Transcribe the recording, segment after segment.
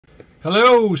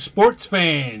Hello, sports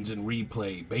fans and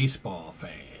replay baseball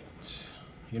fans.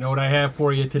 You know what I have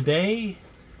for you today?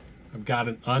 I've got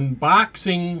an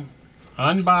unboxing.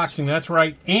 Unboxing, that's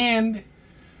right. And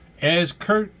as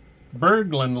Kurt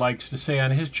Berglund likes to say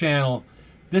on his channel,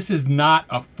 this is not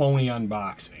a phony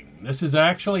unboxing. This is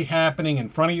actually happening in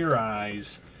front of your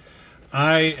eyes.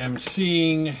 I am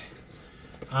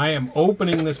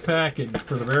opening this package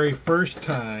for the very first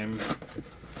time,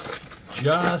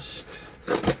 just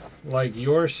like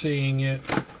you're seeing it,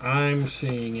 I'm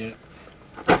seeing it.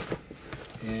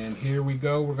 And here we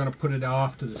go. We're going to put it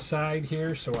off to the side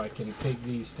here so I can take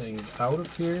these things out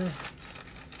of here.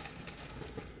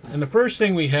 And the first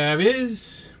thing we have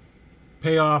is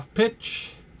Payoff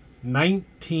Pitch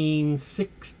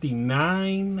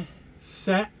 1969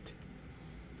 set,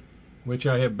 which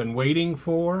I have been waiting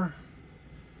for,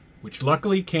 which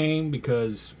luckily came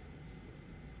because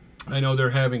I know they're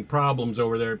having problems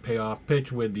over there at Payoff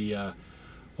Pitch with the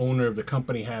owner of the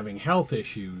company having health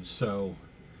issues. So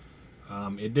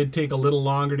it did take a little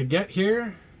longer to get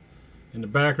here. In the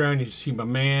background, you see my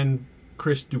man,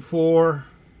 Chris Dufour.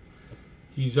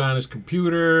 He's on his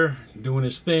computer doing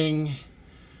his thing.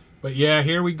 But yeah,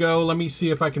 here we go. Let me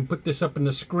see if I can put this up on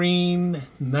the screen.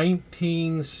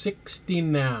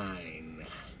 1969.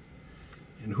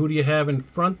 And who do you have in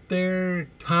front there?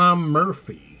 Tom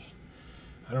Murphy.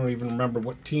 I don't even remember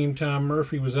what team Tom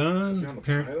Murphy was on. Was he on the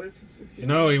Pilots in 69?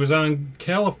 No, he was on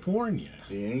California.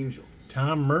 The Angels.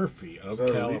 Tom Murphy of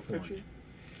California.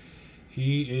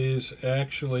 He is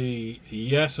actually,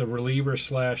 yes, a reliever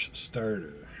slash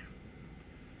starter.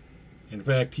 In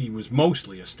fact, he was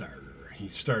mostly a starter. He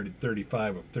started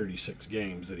 35 of 36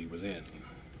 games that he was in.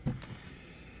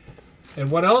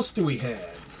 And what else do we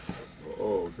have?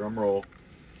 Oh, drum roll.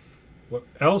 What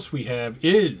else we have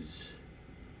is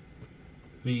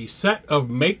the set of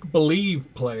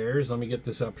make-believe players. Let me get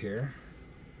this up here.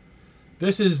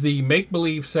 This is the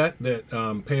make-believe set that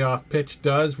Payoff Pitch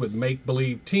does with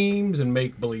make-believe teams and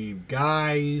make-believe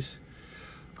guys.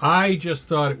 I just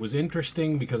thought it was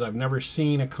interesting because I've never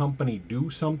seen a company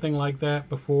do something like that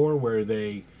before, where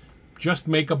they just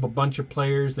make up a bunch of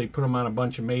players, they put them on a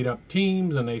bunch of made-up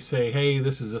teams, and they say, hey,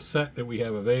 this is a set that we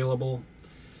have available.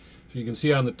 So you can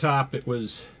see on the top it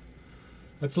was...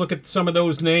 Let's look at some of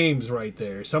those names right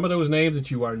there. Some of those names that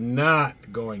you are not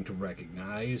going to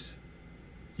recognize.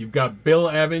 You've got Bill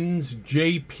Evans,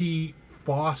 J.P.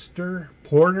 Porter,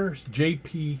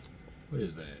 J.P. What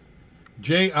is that?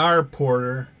 J.R.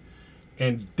 Porter,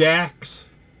 and Dax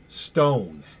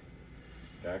Stone.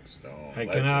 Dax Stone. I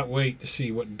cannot wait to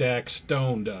see what Dax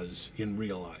Stone does in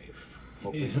real life.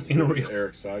 In real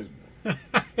Eric Sizemore.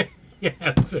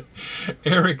 Yes,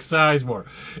 Eric Sizemore.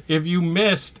 If you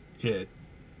missed it,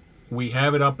 we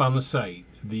have it up on the site.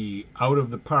 The out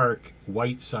of the park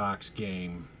White Sox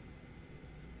game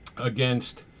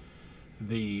against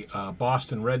the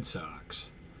Boston Red Sox.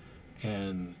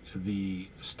 And the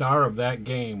star of that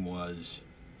game was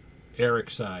Eric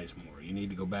Sizemore. You need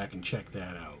to go back and check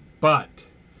that out. But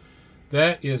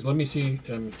that is, let me see,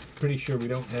 I'm pretty sure we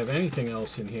don't have anything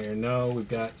else in here. No, we've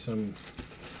got some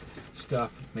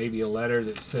stuff, maybe a letter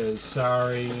that says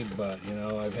sorry, but you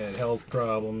know, I've had health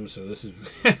problems, so this is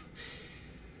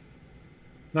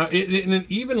now it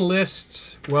even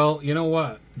lists, well, you know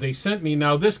what, they sent me,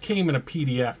 now this came in a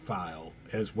PDF file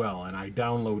as well, and I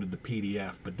downloaded the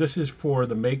PDF, but this is for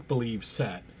the make-believe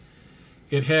set.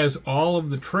 It has all of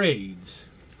the trades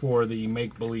for the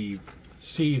make-believe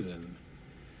season,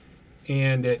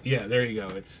 and yeah, there you go,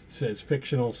 it says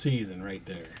fictional season right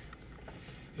there.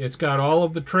 It's got all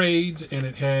of the trades, and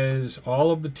it has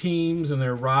all of the teams and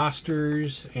their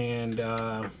rosters, and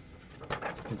you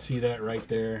can see that right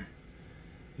there.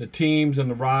 The teams and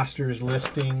the rosters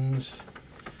listings,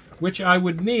 which I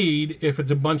would need if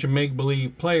it's a bunch of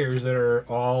make-believe players that are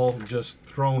all just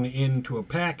thrown into a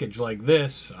package like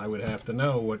this. I would have to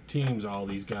know what teams all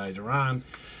these guys are on,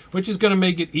 which is going to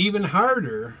make it even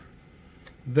harder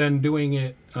than doing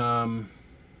it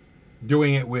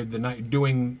with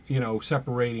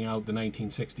separating out the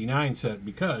 1969 set,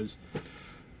 because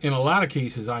in a lot of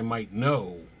cases I might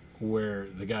know where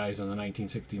the guys on the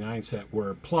 1969 set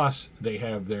were, plus they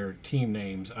have their team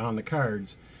names on the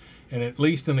cards. And at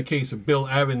least in the case of Bill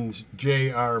Evans,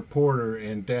 J.R. Porter,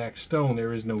 and Dax Stone,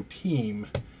 there is no team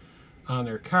on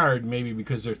their card, maybe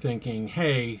because they're thinking,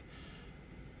 hey,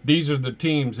 these are the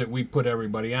teams that we put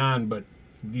everybody on, but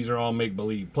these are all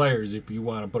make-believe players. If you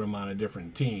want to put them on a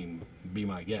different team, be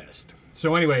my guest.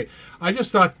 So anyway, I just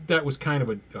thought that was kind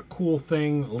of a cool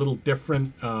thing, a little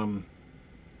different.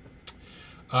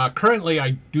 Currently, I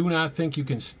do not think you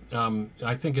can,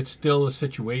 I think it's still a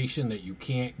situation that you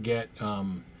can't get,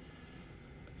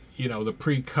 the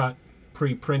pre-cut,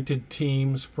 pre-printed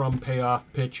teams from Payoff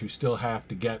Pitch. You still have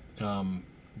to do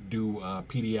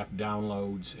PDF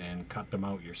downloads and cut them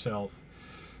out yourself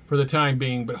for the time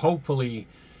being. But hopefully,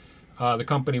 the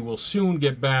company will soon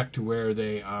get back to where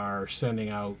they are sending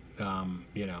out,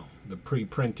 the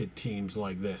pre-printed teams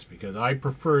like this, because I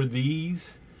prefer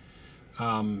these.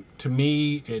 To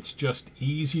me, it's just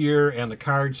easier, and the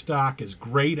card stock is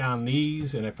great on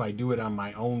these. And if I do it on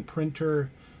my own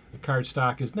printer, the card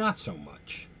stock is not so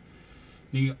much.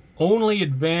 The only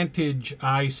advantage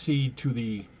I see to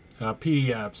the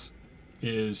PDFs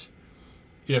is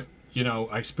if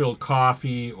I spill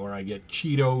coffee or I get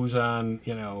Cheetos on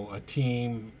a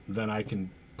team, then I can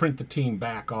print the team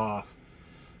back off,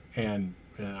 and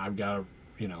I've got a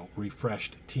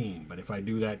refreshed team. But if I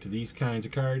do that to these kinds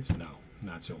of cards, no,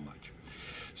 not so much.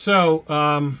 So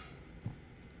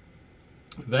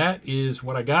that is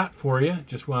what I got for you.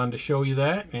 Just wanted to show you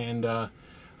that, and I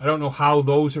don't know how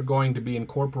those are going to be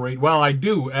incorporated. Well, I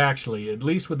do actually, at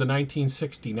least with the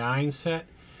 1969 set.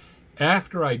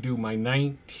 After I do my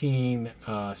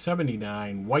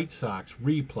 1979 White Sox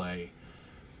replay,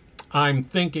 I'm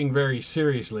thinking very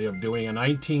seriously of doing a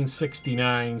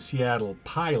 1969 Seattle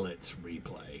Pilots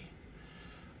replay.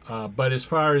 But as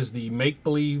far as the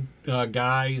make-believe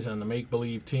guys and the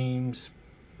make-believe teams,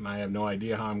 I have no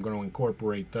idea how I'm going to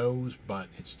incorporate those, but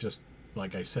it's just,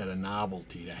 like I said, a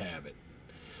novelty to have it.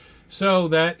 So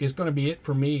that is going to be it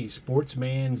for me,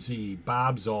 Sportsman Z,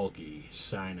 Bob Zolke,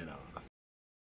 signing off.